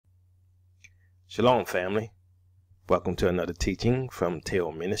Shalom, family. Welcome to another teaching from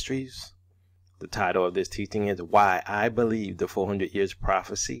Tell Ministries. The title of this teaching is Why I Believe the 400 Years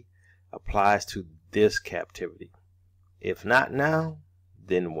Prophecy Applies to This Captivity. If not now,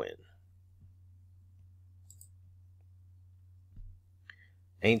 then when?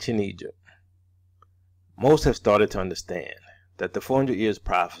 Ancient Egypt. Most have started to understand that the 400 years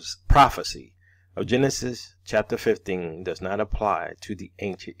prophecy of Genesis chapter 15 does not apply to the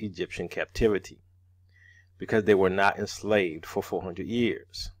ancient Egyptian captivity, because they were not enslaved for 400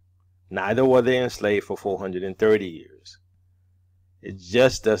 years. Neither were they enslaved for 430 years. It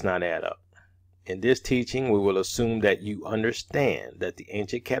just does not add up. In this teaching, we will assume that you understand that the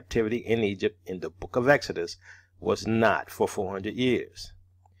ancient captivity in Egypt in the book of Exodus was not for 400 years.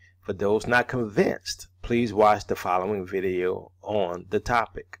 For those not convinced, please watch the following video on the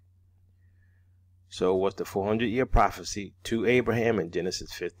topic. So was the 400-year prophecy to Abraham in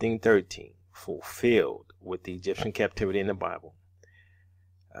Genesis 15:13 fulfilled with the Egyptian captivity in the Bible?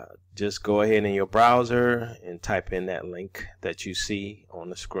 Just go ahead in your browser and type in that link that you see on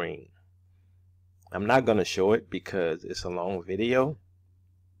the screen. I'm not going to show it because it's a long video,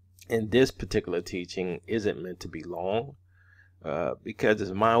 and this particular teaching isn't meant to be long because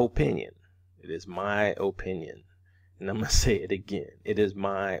it's my opinion. It is my opinion, and I'm going to say it again. It is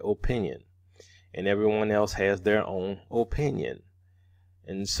my opinion, and everyone else has their own opinion.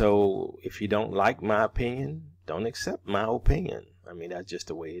 And so if you don't like my opinion, don't accept my opinion. I mean, that's just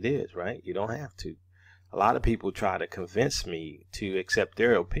the way it is, right? You don't have to. A lot of people try to convince me to accept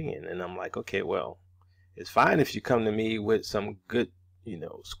their opinion, and I'm like, okay, well, it's fine if you come to me with some good,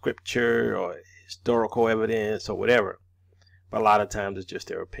 scripture or historical evidence or whatever, but a lot of times it's just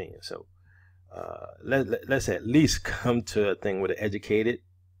their opinion. So let's at least come to a thing with an educated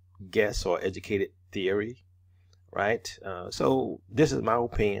guess or educated theory, right? So this is my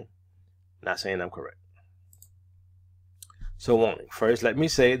opinion, not saying I'm correct. So warning, first let me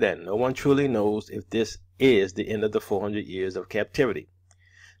say that no one truly knows if this is the end of the 400 years of captivity,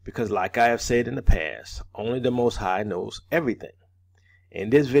 because like I have said in the past, only the Most High knows everything.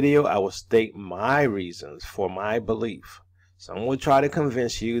 In this video, I will state my reasons for my belief. Some will try to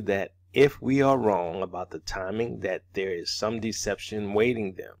convince you that if we are wrong about the timing, that there is some deception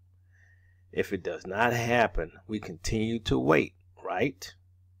waiting them. If it does not happen, we continue to wait, right?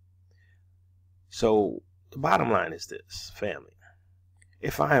 So the bottom line is this, family.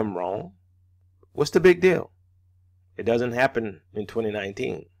 If I am wrong, what's the big deal? It doesn't happen in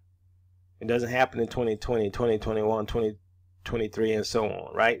 2019. It doesn't happen in 2020, 2021, 2023, and so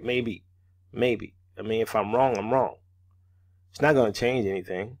on, right? Maybe. I mean, if I'm wrong, I'm wrong. It's not going to change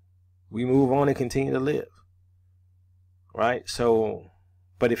anything. We move on and continue to live, right? So,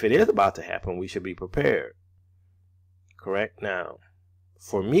 but if it is about to happen, we should be prepared, correct? Now,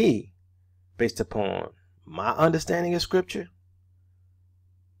 for me, based upon my understanding of scripture,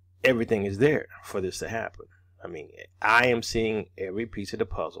 everything is there for this to happen. I mean, I am seeing every piece of the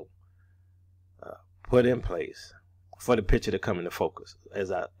puzzle put in place for the picture to come into focus,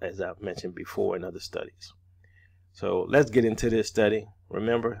 as I've mentioned before in other studies. So let's get into this study.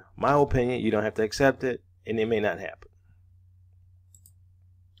 Remember, my opinion, you don't have to accept it, and it may not happen.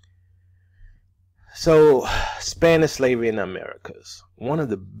 So, Spanish slavery in the Americas. One of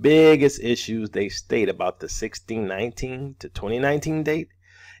the biggest issues they state about the 1619 to 2019 date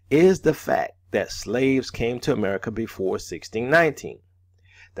is the fact that slaves came to America before 1619,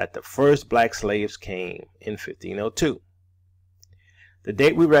 that the first black slaves came in 1502. The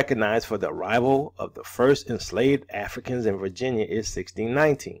date we recognize for the arrival of the first enslaved Africans in Virginia is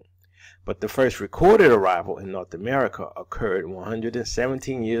 1619. But the first recorded arrival in North America occurred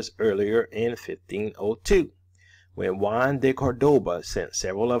 117 years earlier in 1502, when Juan de Cordoba sent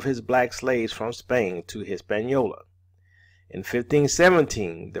several of his black slaves from Spain to Hispaniola. In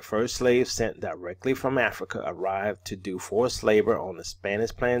 1517, the first slaves sent directly from Africa arrived to do forced labor on the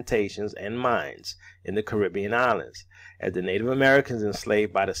Spanish plantations and mines in the Caribbean islands, as the Native Americans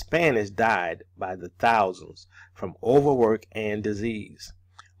enslaved by the Spanish died by the thousands from overwork and disease.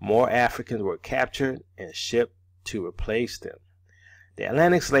 More Africans were captured and shipped to replace them. The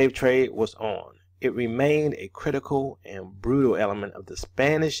Atlantic slave trade was on. It remained a critical and brutal element of the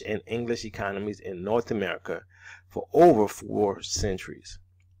Spanish and English economies in North America for over 4 centuries.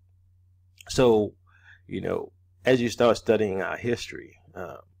 So, as you start studying our history,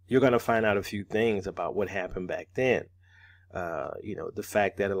 you're going to find out a few things about what happened back then. The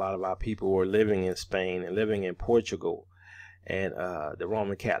fact that a lot of our people were living in Spain and living in Portugal, and the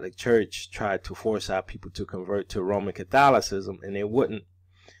Roman Catholic Church tried to force our people to convert to Roman Catholicism, and they wouldn't.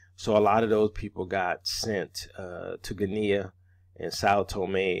 So a lot of those people got sent to Guinea and Sao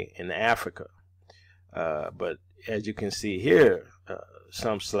Tome in Africa. But as you can see here,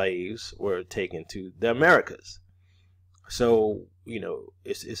 some slaves were taken to the Americas. So, you know,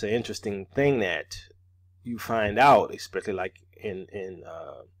 it's an interesting thing that you find out, especially like in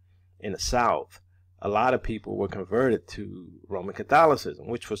the South, a lot of people were converted to Roman Catholicism,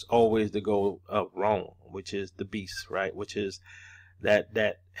 which was always the goal of Rome, which is the beast, right? Which is that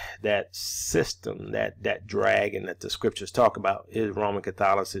system, that dragon that the scriptures talk about is Roman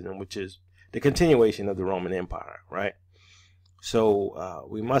Catholicism, which is the continuation of the Roman Empire, right? So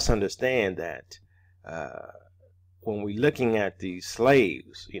we must understand that when we're looking at these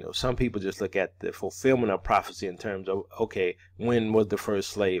slaves, you know, some people just look at the fulfillment of prophecy in terms of, okay, when was the first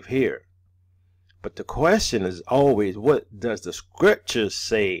slave here? But the question is always, what does the scriptures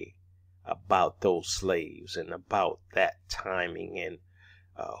say about those slaves and about that timing and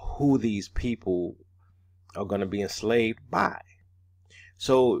who these people are going to be enslaved by?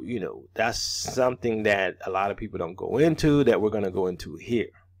 So, you know, that's something that a lot of people don't go into, that we're going to go into here.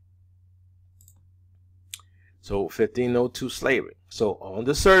 So 1502 slavery. So on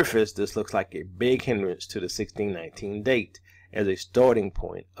the surface, this looks like a big hindrance to the 1619 date as a starting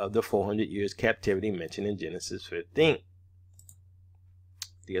point of the 400 years captivity mentioned in Genesis 15.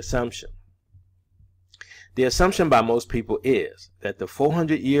 The assumption. The assumption by most people is that the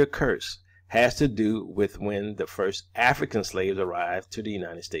 400-year curse has to do with when the first African slaves arrived to the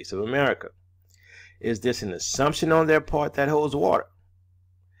United States of America. Is this an assumption on their part that holds water?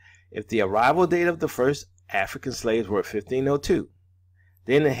 If the arrival date of the first African slaves were 1502,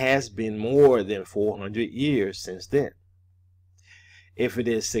 then it has been more than 400 years since then. If it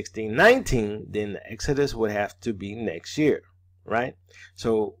is 1619, then the Exodus would have to be next year, right?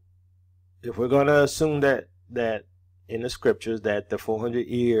 So if we're going to assume that in the scriptures that the 400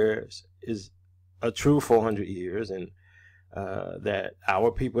 years is a true 400 years and that our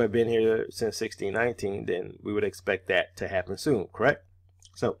people have been here since 1619, then we would expect that to happen soon, correct?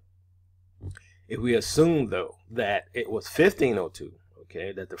 So if we assume, though, that it was 1502,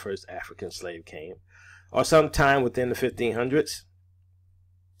 okay, that the first African slave came, or sometime within the 1500s,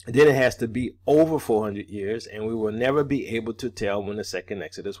 then it has to be over 400 years, and we will never be able to tell when the second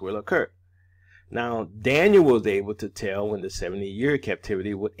Exodus will occur. Now, Daniel was able to tell when the 70-year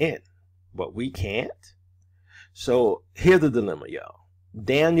captivity would end, but we can't. So here's the dilemma, y'all.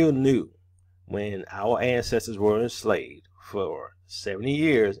 Daniel knew when our ancestors were enslaved for 70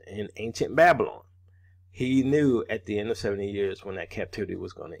 years in ancient Babylon. He knew at the end of 70 years when that captivity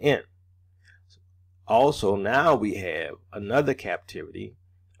was going to end. Also, now we have another captivity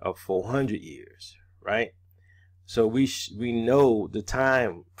of 400 years, right? So we know the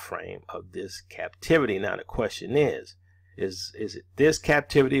time frame of this captivity. Now the question is it this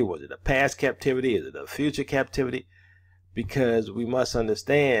captivity? Was it a past captivity? Is it a future captivity? Because we must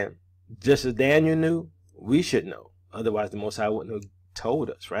understand, just as Daniel knew, we should know. Otherwise, the Most High wouldn't have told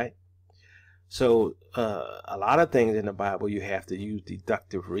us, right? So a lot of things in the Bible, you have to use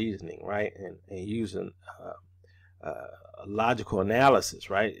deductive reasoning, right? And using logical analysis,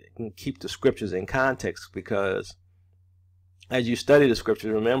 right? And keep the scriptures in context, because as you study the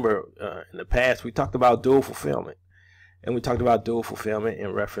scriptures, remember in the past, we talked about dual fulfillment. And we talked about dual fulfillment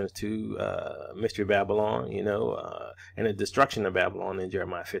in reference to Mystery Babylon, you know, and the destruction of Babylon in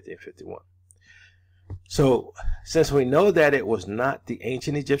Jeremiah 50 and 51. So since we know that it was not the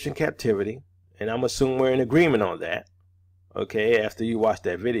ancient Egyptian captivity, and I'm assuming we're in agreement on that, okay, after you watch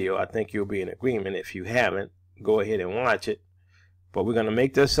that video, I think you'll be in agreement. If you haven't, go ahead and watch it. But we're going to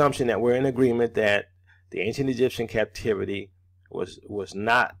make the assumption that we're in agreement that the ancient Egyptian captivity was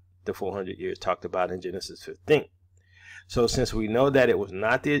not the 400 years talked about in Genesis 15. So since we know that it was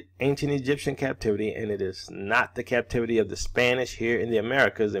not the ancient Egyptian captivity, and it is not the captivity of the Spanish here in the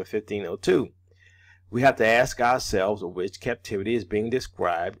Americas in 1502, we have to ask ourselves which captivity is being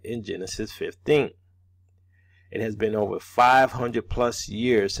described in Genesis 15. It has been over 500 plus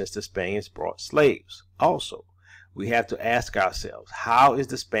years since the Spaniards brought slaves. Also, we have to ask ourselves, how is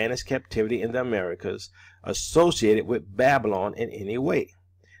the Spanish captivity in the Americas associated with Babylon in any way,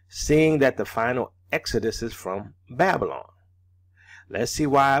 seeing that the final Exodus is from Babylon? Let's see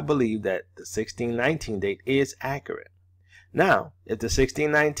why I believe that the 1619 date is accurate. Now, if the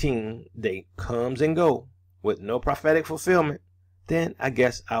 1619 date comes and goes with no prophetic fulfillment, then I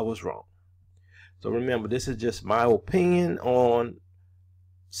guess I was wrong. So remember, this is just my opinion on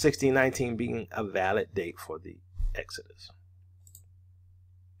 1619 being a valid date for the Exodus.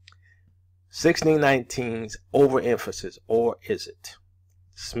 1619's overemphasis, or is it?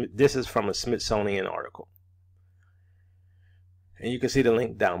 This is from a Smithsonian article, and you can see the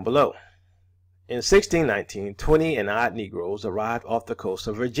link down below. In 1619, 20 and odd Negroes arrived off the coast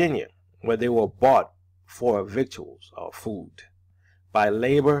of Virginia, where they were bought for victuals or food by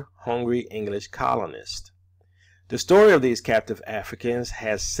labor-hungry English colonists. The story of these captive Africans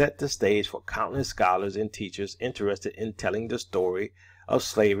has set the stage for countless scholars and teachers interested in telling the story of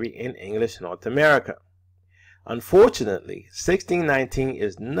slavery in English North America. Unfortunately, 1619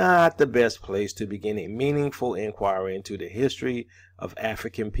 is not the best place to begin a meaningful inquiry into the history of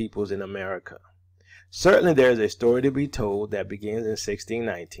African peoples in America. Certainly there is a story to be told that begins in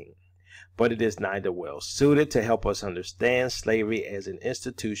 1619, but it is neither well suited to help us understand slavery as an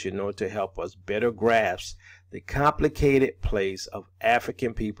institution nor to help us better grasp the complicated place of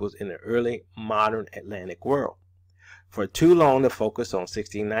African peoples in the early modern Atlantic world. For too long, the focus on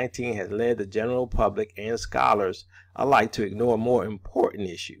 1619 has led the general public and scholars alike to ignore more important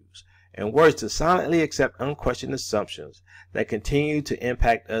issues, and worse, to silently accept unquestioned assumptions that continue to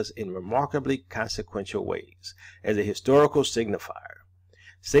impact us in remarkably consequential ways as a historical signifier.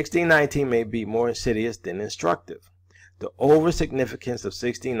 1619 may be more insidious than instructive. The over-significance of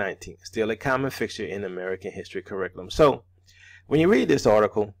 1619 is still a common fixture in American history curriculum. So, when you read this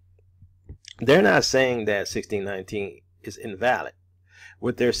article, they're not saying that 1619 is invalid.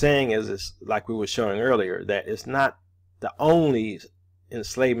 What they're saying is, like we were showing earlier, that it's not the only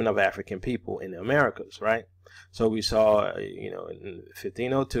enslavement of African people in the Americas, right? So we saw, in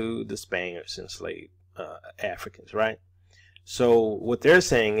 1502, the Spaniards enslaved Africans, right? So what they're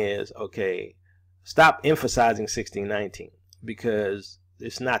saying is, okay, stop emphasizing 1619 because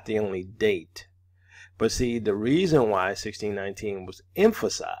it's not the only date. But see, the reason why 1619 was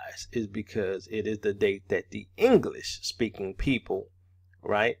emphasized is because it is the date that the English-speaking people,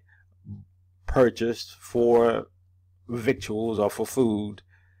 right, purchased for victuals or for food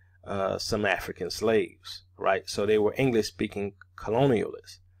some African slaves, right? So they were English-speaking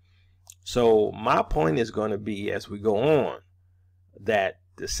colonialists. So my point is going to be, as we go on, that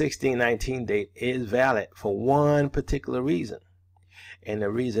the 1619 date is valid for one particular reason. And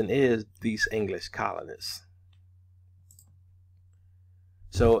the reason is these English colonists.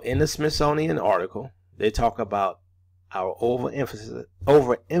 So in the Smithsonian article, they talk about our overemphasis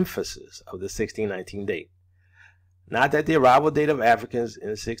of the 1619 date. Not that the arrival date of Africans in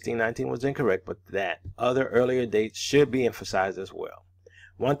 1619 was incorrect, but that other earlier dates should be emphasized as well.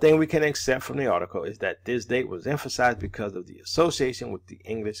 One thing we can accept from the article is that this date was emphasized because of the association with the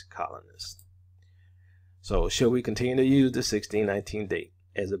English colonists. So should we continue to use the 1619 date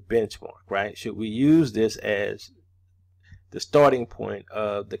as a benchmark, right? Should we use this as the starting point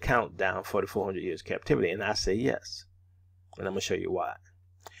of the countdown for the 400 years captivity? And I say yes. And I'm going to show you why.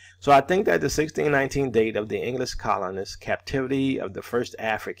 So I think that the 1619 date of the English colonists' captivity of the first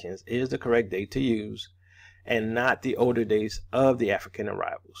Africans is the correct date to use, and not the older dates of the African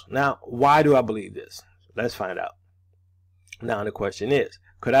arrivals. Now, why do I believe this? Let's find out. Now the question is,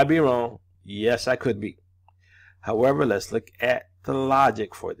 could I be wrong? Yes, I could be. However, let's look at the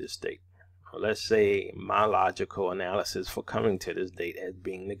logic for this date. Or let's say my logical analysis for coming to this date as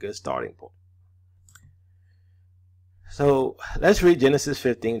being the good starting point. So let's read Genesis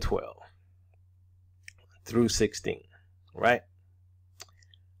 15:12 through 16, right?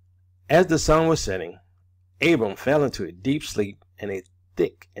 As the sun was setting, Abram fell into a deep sleep, and a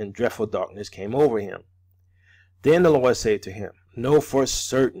thick and dreadful darkness came over him. Then the Lord said to him, "Know for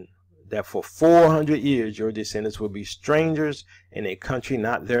certain that for 400 years your descendants will be strangers in a country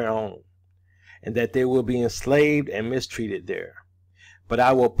not their own, and that they will be enslaved and mistreated there. But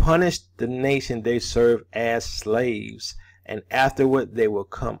I will punish the nation they serve as slaves, and afterward they will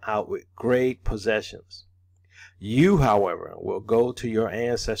come out with great possessions. You, however, will go to your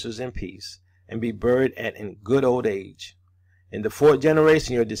ancestors in peace and be buried in good old age. In the fourth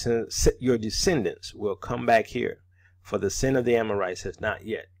generation your descendants will come back here, for the sin of the Amorites has not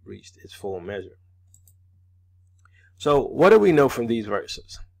yet reached its full measure." So what do we know from these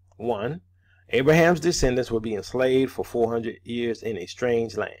verses? 1. Abraham's descendants will be enslaved for 400 years in a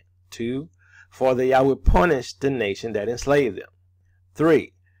strange land. 2. For Yah will punish the nation that enslaved them.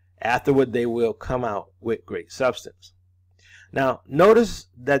 3. Afterward they will come out with great substance. Now notice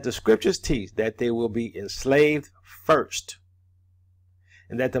that the scriptures teach that they will be enslaved first,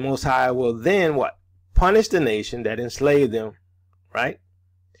 and that the Most High will then what? Punish the nation that enslaved them, right?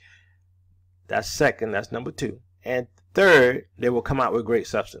 That's second, that's number 2. And third, they will come out with great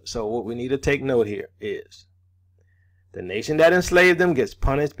substance. So what we need to take note here is the nation that enslaved them gets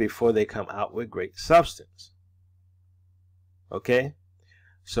punished before they come out with great substance. Okay?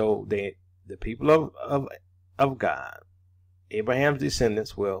 So the people of God, Abraham's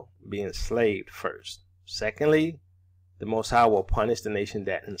descendants, will be enslaved first. Secondly, the Most High will punish the nation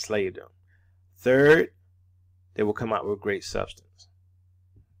that enslaved them. Third, they will come out with great substance.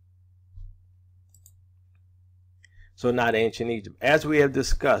 So not ancient Egypt. As we have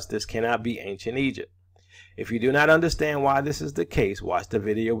discussed, this cannot be ancient Egypt. If you do not understand why this is the case, watch the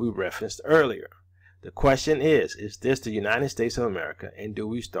video we referenced earlier. The question is this the United States of America, and do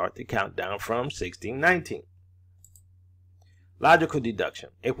we start the countdown from 1619? Logical deduction.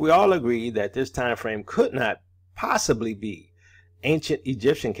 If we all agree that this time frame could not possibly be ancient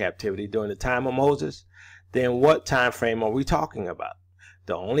Egyptian captivity during the time of Moses, then what time frame are we talking about?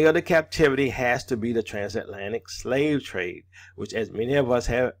 The only other captivity has to be the transatlantic slave trade, which, as many of us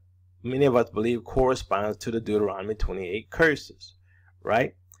believe, corresponds to the Deuteronomy 28 curses,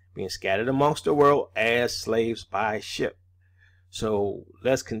 right? Being scattered amongst the world as slaves by ship. So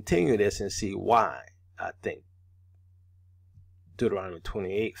let's continue this and see why I think Deuteronomy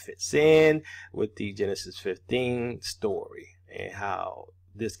 28 fits in with the Genesis 15 story and how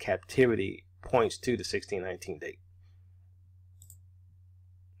this captivity points to the 1619 date.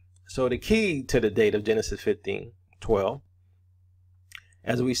 So the key to the date of Genesis 15:12,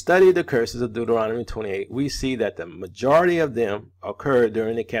 as we study the curses of Deuteronomy 28, we see that the majority of them occurred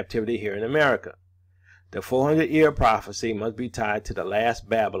during the captivity here in America. The 400-year prophecy must be tied to the last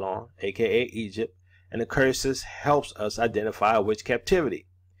Babylon, aka Egypt, and the curses helps us identify which captivity.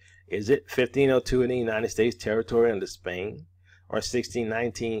 Is it 1502 in the United States territory under Spain, or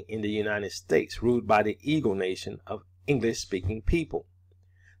 1619 in the United States, ruled by the Eagle Nation of English-speaking people,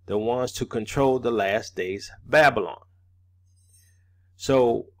 the ones to control the last days Babylon?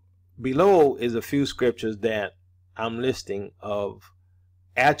 So below is a few scriptures that I'm listing of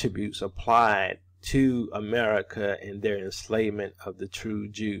attributes applied to America and their enslavement of the true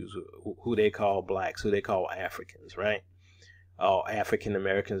Jews, who they call blacks, who they call Africans, right? African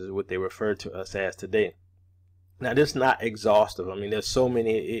Americans is what they refer to us as today. Now, this is not exhaustive. I mean, there's so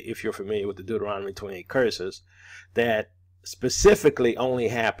many, if you're familiar with the Deuteronomy 28 curses, that specifically only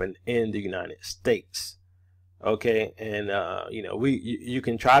happened in the United States. Okay, and you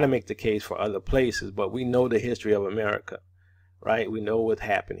can try to make the case for other places, but we know the history of America, right? We know what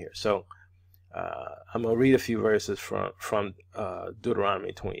happened here. So I'm going to read a few verses from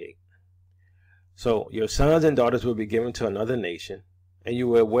Deuteronomy 28. So your sons and daughters will be given to another nation, and you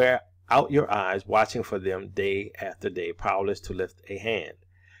will wear out your eyes watching for them day after day, powerless to lift a hand.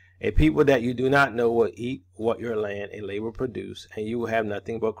 A people that you do not know will eat what your land and labor produce, and you will have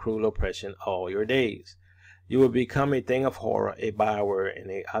nothing but cruel oppression all your days. You will become a thing of horror, a byword,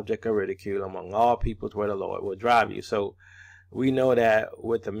 and an object of ridicule among all peoples where the Lord will drive you. So we know that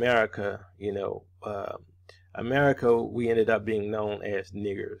with America, America, we ended up being known as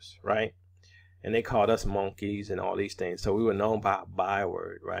niggers, right? And they called us monkeys and all these things. So we were known by a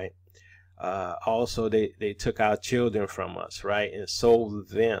byword, right? Also, they took our children from us, right? And sold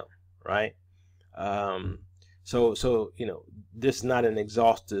them, right? So this is not an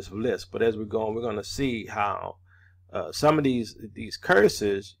exhaustive list, but as we go on, we're going to see how some of these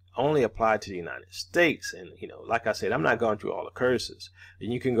curses only apply to the United States. And, like I said, I'm not going through all the curses,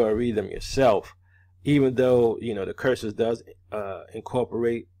 and you can go read them yourself, even though, the curses does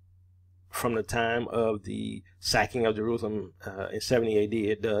incorporate from the time of the sacking of Jerusalem in 70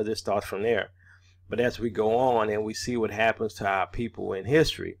 AD. It starts from there. But as we go on and we see what happens to our people in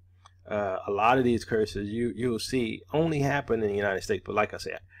history, a lot of these curses you'll see only happen in the United States. But like I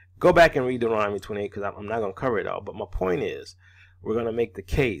said, go back and read Deuteronomy 28, because I'm not going to cover it all. But my point is, we're going to make the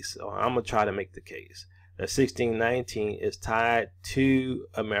case, or I'm going to try to make the case, that 1619 is tied to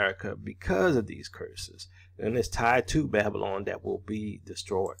America because of these curses. And it's tied to Babylon that will be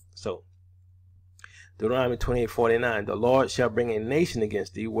destroyed. So Deuteronomy 28:49, the Lord shall bring a nation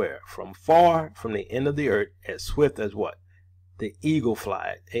against thee, where? From far, from the end of the earth, as swift as what? The eagle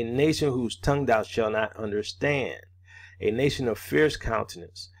flieth. A nation whose tongue thou shalt not understand. A nation of fierce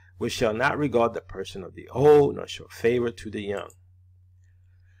countenance, which shall not regard the person of the old, nor show favor to the young.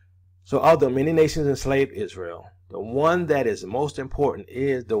 So although many nations enslaved Israel, the one that is most important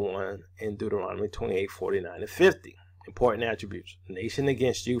is the one in Deuteronomy 28:49 and 50. Important attributes. Nation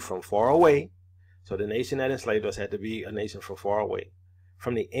against you from far away. So the nation that enslaved us had to be a nation from far away,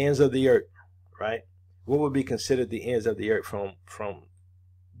 from the ends of the earth, right? What would be considered the ends of the earth from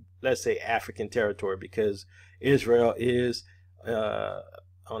let's say, African territory, because Israel is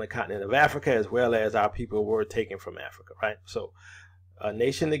on the continent of Africa, as well as our people were taken from Africa, right? So a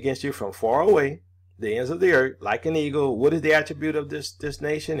nation against you from far away, the ends of the earth, like an eagle. What is the attribute of this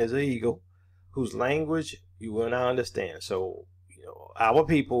nation? Is an eagle, whose language you will not understand. So our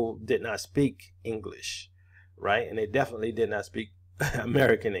people did not speak English, right? And they definitely did not speak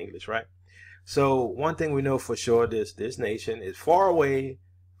American English, right? So one thing we know for sure, this nation is far away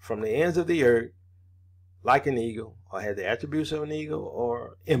from the ends of the earth, like an eagle, or has the attributes of an eagle,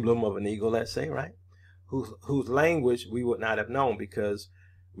 or emblem of an eagle, let's say, right? whose language we would not have known, because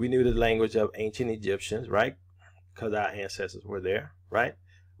we knew the language of ancient Egyptians, right? Because our ancestors were there, right?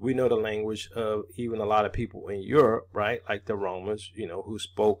 We know the language of even a lot of people in Europe, right? Like the Romans, you know, who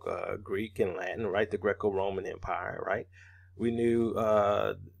spoke Greek and Latin, right? The Greco-Roman Empire, right? We knew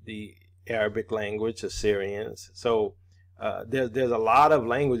the Arabic language, Assyrians. So there's a lot of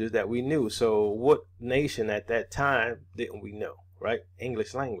languages that we knew. So what nation at that time didn't we know, right?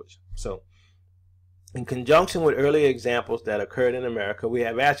 English language. So in conjunction with earlier examples that occurred in America, we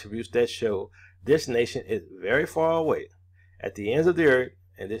have attributes that show this nation is very far away at the ends of the earth,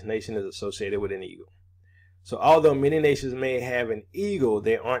 and this nation is associated with an eagle. So although many nations may have an eagle,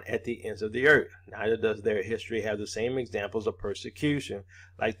 they aren't at the ends of the earth. Neither does their history have the same examples of persecution,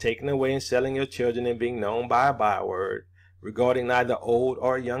 like taking away and selling your children and being known by a byword, regarding neither old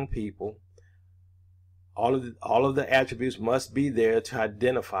or young people. All of the attributes must be there to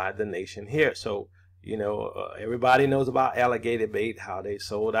identify the nation here. So, you know, everybody knows about alligator bait, how they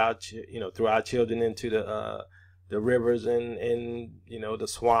sold out, you know, threw our children into the rivers and you know, the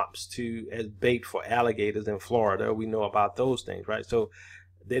swamps as bait for alligators in Florida. We know about those things, right? So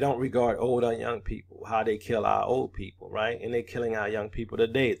they don't regard old or young people, how they kill our old people, right? And they're killing our young people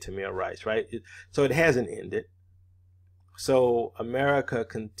today at Tamir Rice, right? So it hasn't ended. So America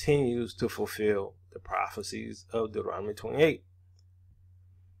continues to fulfill the prophecies of Deuteronomy 28.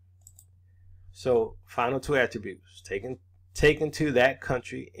 So final two attributes: taken to that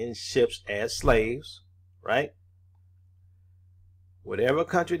country in ships as slaves, right? Whatever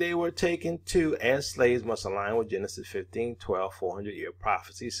country they were taken to as slaves must align with Genesis 15:12 400-year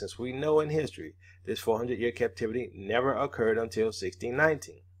prophecy, since we know in history this 400-year captivity never occurred until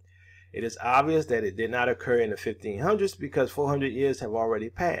 1619. It is obvious that it did not occur in the 1500s because 400 years have already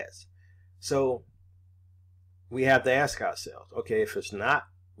passed. So we have to ask ourselves, okay, if it's not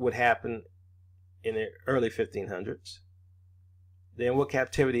what happened in the early 1500s, then what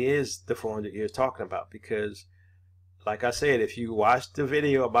captivity is the 400 years talking about? Because like I said, if you watch the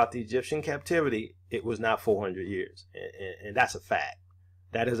video about the Egyptian captivity, it was not 400 years. And that's a fact.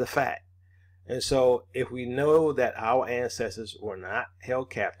 That is a fact. And so if we know that our ancestors were not held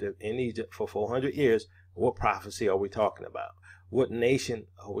captive in Egypt for 400 years, what prophecy are we talking about? What nation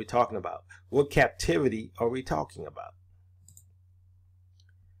are we talking about? What captivity are we talking about?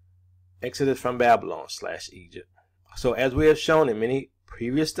 Exodus from Babylon / Egypt. So as we have shown in many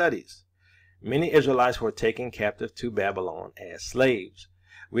previous studies, many Israelites were taken captive to Babylon as slaves.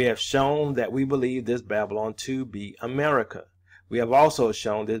 We have shown that we believe this Babylon to be America. We have also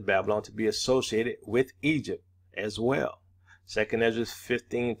shown this Babylon to be associated with Egypt as well. 2 Ezra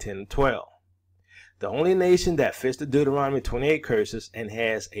 15:10-12. The only nation that fits the Deuteronomy 28 curses and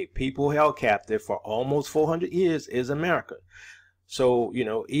has a people held captive for almost 400 years is America. So, you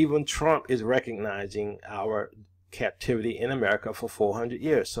know, even Trump is recognizing our captivity in America for 400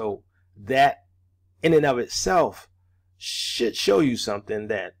 years. So that in and of itself should show you something,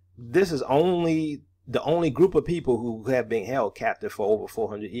 that this is the only group of people who have been held captive for over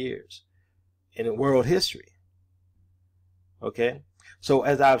 400 years in world history. Okay, so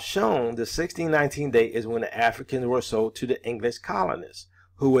as I've shown, the 1619 date is when the Africans were sold to the English colonists,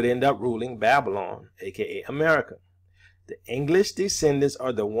 who would end up ruling Babylon, aka America. The English descendants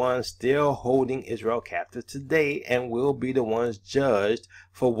are the ones still holding Israel captive today and will be the ones judged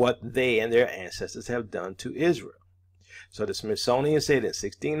for what they and their ancestors have done to Israel. So the Smithsonian said in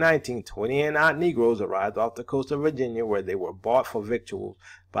 1619, 20-odd Negroes arrived off the coast of Virginia, where they were bought for victuals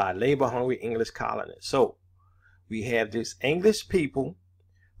by labor-hungry English colonists. So we have this English people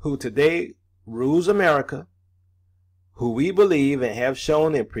who today rules America, who we believe and have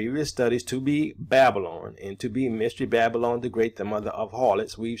shown in previous studies to be Babylon and to be Mystery Babylon the Great, the mother of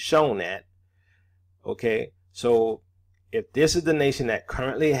harlots. We've shown that. Okay, so if this is the nation that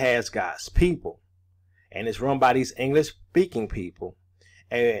currently has God's people and it's run by these English-speaking people,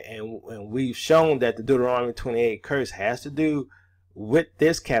 and we've shown that the Deuteronomy 28 curse has to do with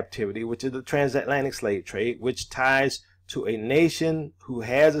this captivity, which is the transatlantic slave trade, which ties to a nation who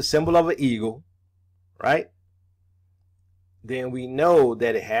has a symbol of an eagle, right? Then we know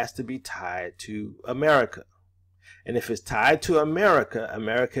that it has to be tied to America. And if it's tied to America,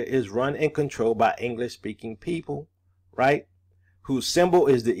 America is run and controlled by English-speaking people, right? Whose symbol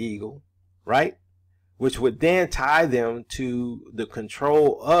is the eagle, right? Which would then tie them to the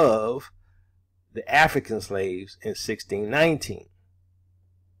control of the African slaves in 1619.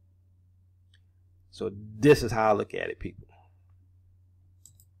 So this is how I look at it, people.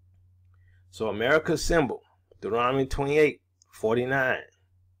 So America's symbol, Deuteronomy 28:49.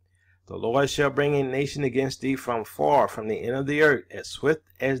 The Lord shall bring a nation against thee from far, from the end of the earth, as swift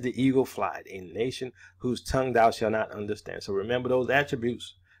as the eagle flight, a nation whose tongue thou shalt not understand. So remember those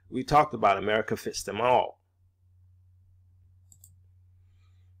attributes we talked about. America fits them all.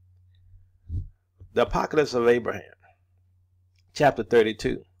 The Apocalypse of Abraham, chapter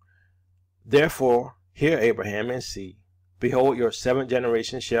 32. Therefore, hear, Abraham, and see. Behold, your seventh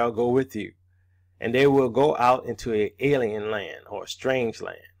generation shall go with you, and they will go out into an alien land, or a strange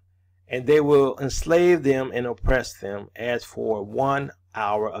land, and they will enslave them and oppress them as for 1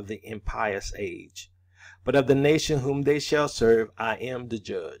 hour of the impious age. But of the nation whom they shall serve, I am the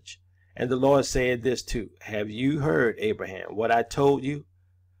judge. And the Lord said this too, have you heard, Abraham, what I told you,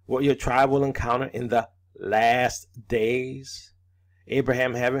 what your tribe will encounter in the last days?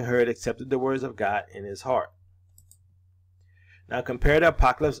 Abraham, having heard, accepted the words of God in his heart. Now compare the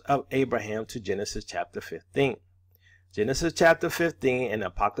Apocalypse of Abraham to Genesis chapter 15. Genesis chapter 15 and the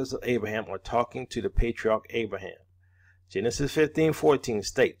Apocalypse of Abraham are talking to the patriarch Abraham. Genesis 15:14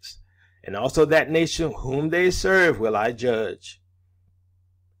 states, and also that nation whom they serve will I judge,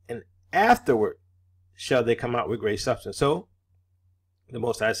 and afterward shall they come out with great substance. So the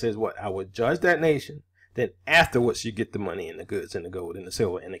Most High says what? I will judge that nation, then afterwards you get the money and the goods and the gold and the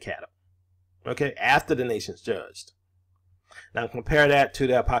silver and the cattle. Okay, after the nation's judged. Now compare that to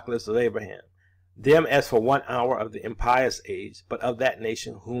the Apocalypse of Abraham. Them as for 1 hour of the impious age, but of that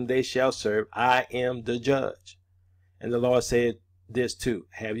nation whom they shall serve, I am the judge. And the Lord said this too,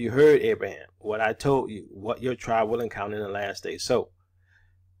 have you heard, Abraham, what I told you, what your tribe will encounter in the last days? So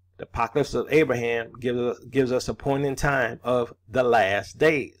the Apocalypse of Abraham gives us a point in time of the last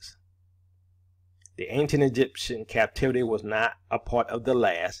days. The ancient Egyptian captivity was not a part of the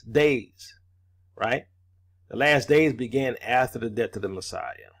last days, right? The last days began after the death of the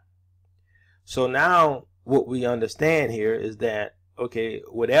Messiah. So now what we understand here is that, okay,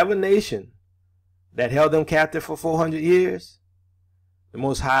 whatever nation that held them captive for 400 years, the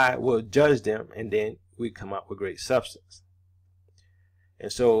Most High will judge them, and then we come out with great substance.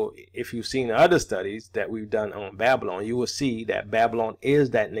 And so if you've seen other studies that we've done on Babylon, you will see that Babylon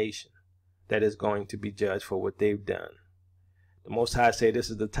is that nation that is going to be judged for what they've done. The Most High say this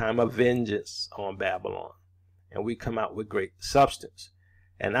is the time of vengeance on Babylon, and we come out with great substance.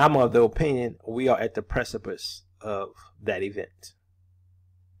 And I'm of the opinion we are at the precipice of that event.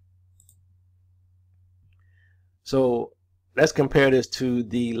 So let's compare this to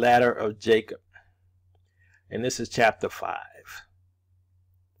the ladder of Jacob. And this is chapter 5.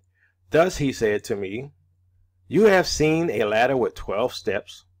 Thus he said to me, you have seen a ladder with 12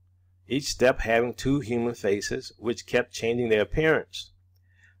 steps, each step having 2 human faces, which kept changing their appearance.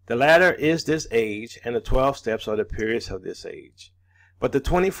 The ladder is this age, and the 12 steps are the periods of this age. But the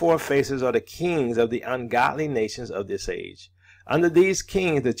 24 faces are the kings of the ungodly nations of this age. Under these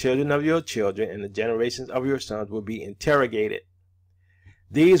kings, the children of your children and the generations of your sons will be interrogated.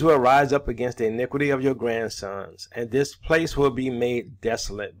 These will rise up against the iniquity of your grandsons, and this place will be made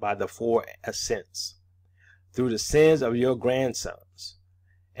desolate by the 4 ascents, through the sins of your grandsons.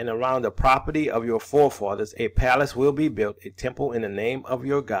 And around the property of your forefathers a palace will be built, a temple in the name of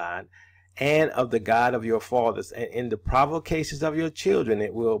your God and of the God of your fathers. And in the provocations of your children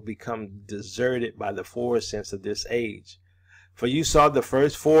it will become deserted by the 4 ascents of this age. For you saw the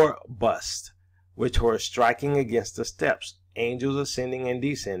first 4 busts, which were striking against the steps, angels ascending and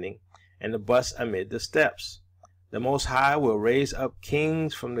descending, and the busts amid the steps. The Most High will raise up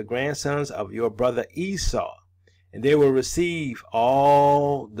kings from the grandsons of your brother Esau, and they will receive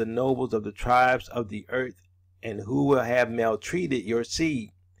all the nobles of the tribes of the earth, and who will have maltreated your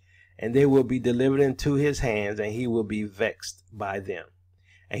seed, and they will be delivered into his hands, and he will be vexed by them.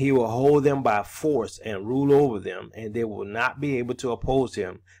 And he will hold them by force and rule over them, and they will not be able to oppose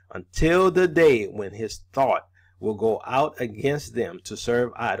him until the day when his thought will go out against them to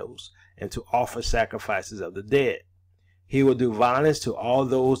serve idols and to offer sacrifices of the dead. He will do violence to all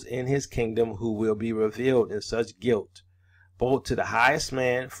those in his kingdom who will be revealed in such guilt, both to the highest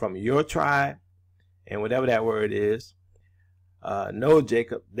man from your tribe, and whatever that word is. Know,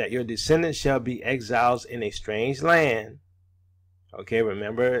 Jacob, that your descendants shall be exiles in a strange land. Okay,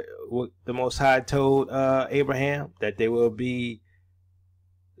 remember what the Most High told Abraham, that they will be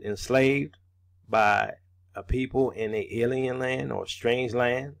enslaved by a people in an alien land or strange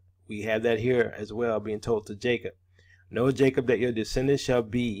land. We have that here as well, being told to Jacob. Know, Jacob, that your descendants shall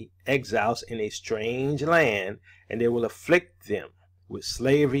be exiles in a strange land, and they will afflict them with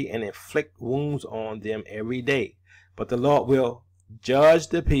slavery and inflict wounds on them every day. But the Lord will judge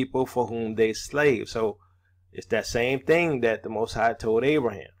the people for whom they slave. So it's that same thing that the Most High told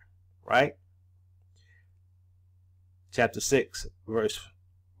Abraham, right? Chapter 6, verse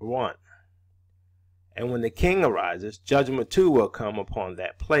 1. And when the king arises, judgment too will come upon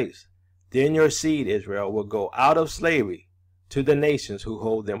that place. Then your seed, Israel, will go out of slavery to the nations who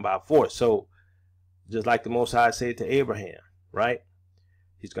hold them by force. So, just like the Most High said to Abraham, right?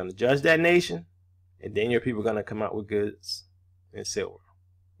 He's going to judge that nation, and then your people are going to come out with goods and silver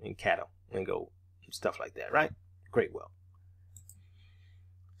and cattle and gold and stuff like that, right? Great wealth.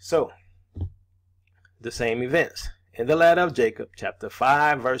 So, the same events. In the ladder of Jacob, chapter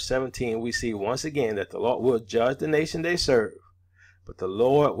 5, verse 17, we see once again that the Lord will judge the nation they serve, but the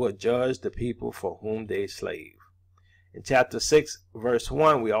Lord will judge the people for whom they slave. In chapter 6, verse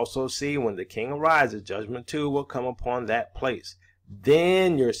 1, we also see when the king arises, judgment too will come upon that place.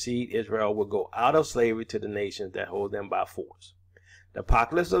 Then your seed, Israel, will go out of slavery to the nations that hold them by force. The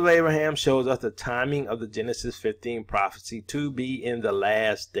Apocalypse of Abraham shows us the timing of the Genesis 15 prophecy to be in the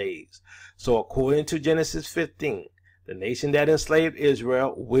last days. So according to Genesis 15, the nation that enslaved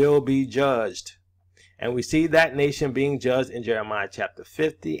Israel will be judged. And we see that nation being judged in Jeremiah chapter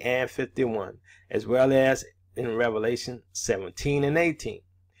 50 and 51, as well as in Revelation 17 and 18.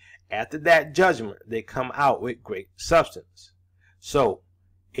 After that judgment, they come out with great substance. So,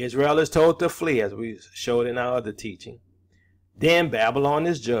 Israel is told to flee, as we showed in our other teaching. Then Babylon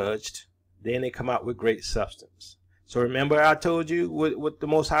is judged. Then they come out with great substance. So remember I told you what the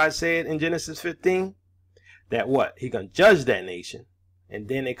Most High said in Genesis 15? That what? He's going to judge that nation. And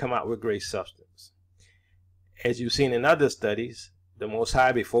then they come out with great substance. As you've seen in other studies, the Most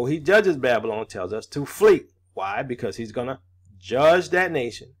High, before he judges Babylon, tells us to flee. Why? Because he's going to judge that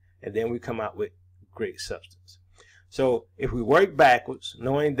nation. And then we come out with great substance. So if we work backwards,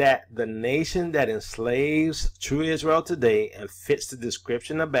 knowing that the nation that enslaves true Israel today and fits the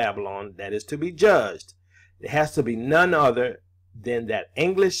description of Babylon that is to be judged, it has to be none other than that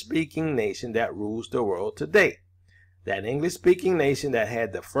English-speaking nation that rules the world today. That English-speaking nation that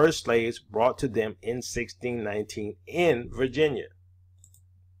had the first slaves brought to them in 1619 in Virginia.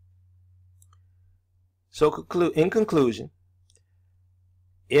 So in conclusion,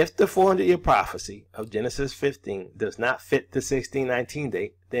 if the 400-year prophecy of Genesis 15 does not fit the 1619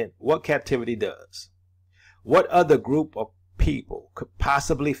 date, then what captivity does? What other group of people could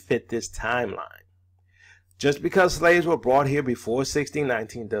possibly fit this timeline? Just because slaves were brought here before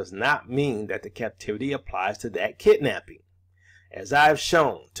 1619 does not mean that the captivity applies to that kidnapping. As I have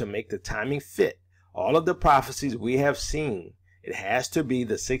shown, to make the timing fit all of the prophecies we have seen, it has to be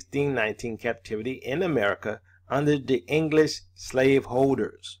the 1619 captivity in America under the English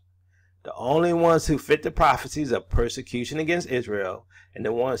slaveholders. The only ones who fit the prophecies of persecution against Israel and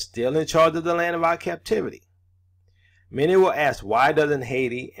the ones still in charge of the land of our captivity. Many will ask, why doesn't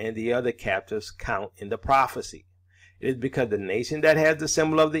Haiti and the other captives count in the prophecy? It is because the nation that has the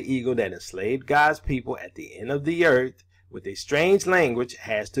symbol of the eagle that enslaved God's people at the end of the earth with a strange language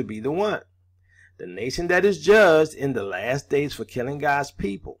has to be the one. The nation that is judged in the last days for killing God's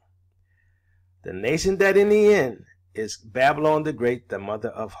people. The nation that in the end is Babylon the Great, the mother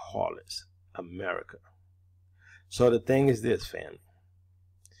of harlots, America. So the thing is this, family.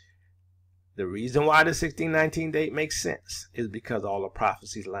 The reason why the 1619 date makes sense is because all the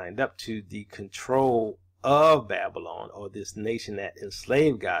prophecies lined up to the control of Babylon, or this nation that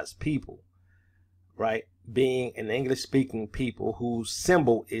enslaved God's people, right? Being an English-speaking people whose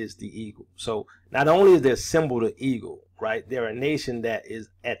symbol is the eagle. So not only is their symbol the eagle, right? They're a nation that is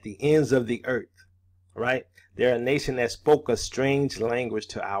at the ends of the earth, right? They're a nation that spoke a strange language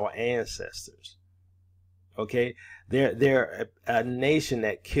to our ancestors. Okay? They're a nation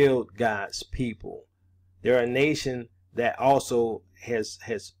that killed God's people. They're a nation that also has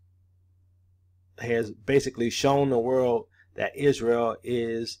basically shown the world that Israel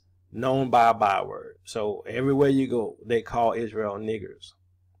is known by a byword. So everywhere you go, they call Israel niggers,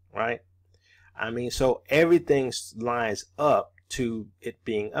 right? I mean, so everything lines up to it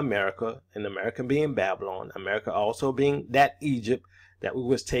being America, and America being Babylon, America also being that Egypt that we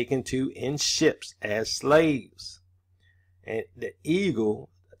was taken to in ships as slaves. And the eagle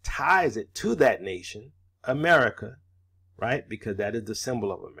ties it to that nation, America, right? Because that is the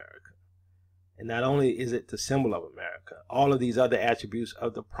symbol of America. And not only is it the symbol of America, all of these other attributes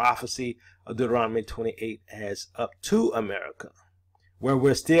of the prophecy of Deuteronomy 28 adds up to America, where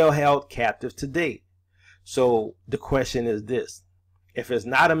we're still held captive today. So the question is this: if it's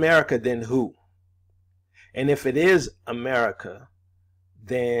not America, then who? And if it is America,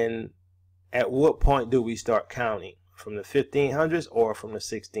 then at what point do we start counting? From the 1500s or from the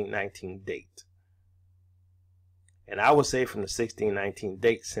 1619 date? And I would say from the 1619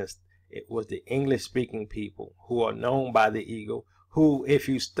 date, since it was the English-speaking people who are known by the eagle, who, if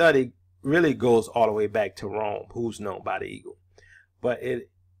you study, really goes all the way back to Rome, who's known by the eagle. But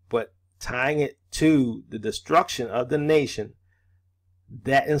but tying it to the destruction of the nation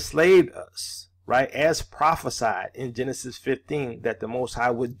that enslaved us, right? As prophesied in Genesis 15, that the Most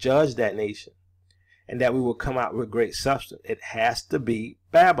High would judge that nation and that we will come out with great substance. It has to be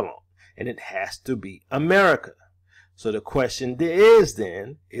Babylon, and it has to be America. So the question is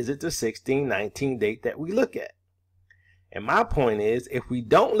then, is it the 1619 date that we look at? And my point is, if we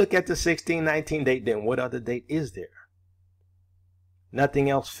don't look at the 1619 date, then what other date is there? Nothing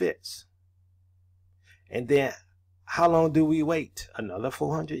else fits. And then how long do we wait? Another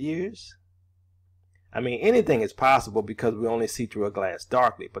 400 years? I mean, anything is possible because we only see through a glass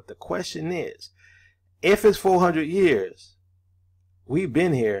darkly. But the question is, if it's 400 years, we've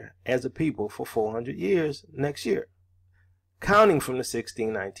been here as a people for 400 years next year, counting from the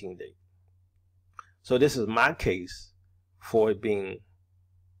 1619 date. So this is my case for it being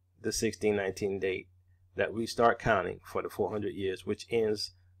the 1619 date that we start counting for the 400 years, which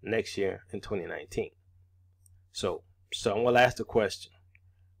ends next year in 2019. So someone will ask the question,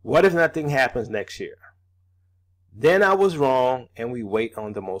 what if nothing happens next year? Then I was wrong and we wait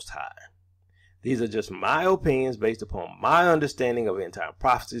on the Most High. These are just my opinions based upon my understanding of end-time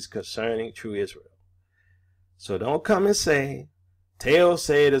prophecies concerning true Israel. So don't come and say, Teo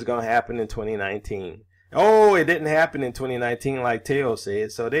said it's going to happen in 2019. Oh, it didn't happen in 2019 like Teo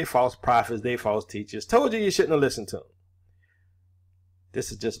said, so they false prophets, they false teachers. Told you shouldn't have listened to them.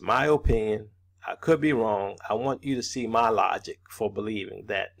 This is just my opinion. I could be wrong. I want you to see my logic for believing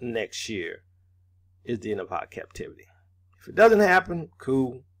that next year is the end of our captivity. If it doesn't happen,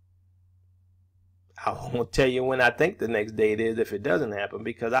 cool. I won't tell you when I think the next date is if it doesn't happen,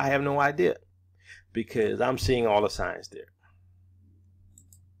 because I have no idea. Because I'm seeing all the signs there.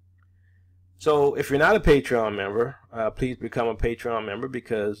 So if you're not a Patreon member, please become a Patreon member,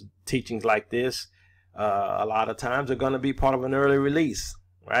 because teachings like this a lot of times are going to be part of an early release,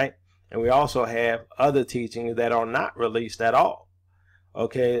 right? And we also have other teachings that are not released at all.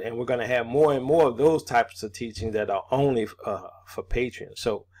 Okay, and we're going to have more and more of those types of teachings that are only for Patreon.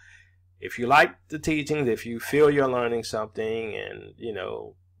 So if you like the teachings, if you feel you're learning something, and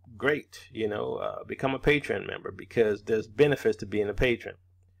great, become a Patreon member, because there's benefits to being a patron.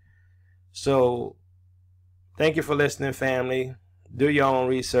 So thank you for listening, family. Do your own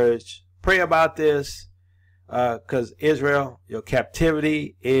research. Pray about this, because Israel, your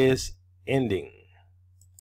captivity is ending.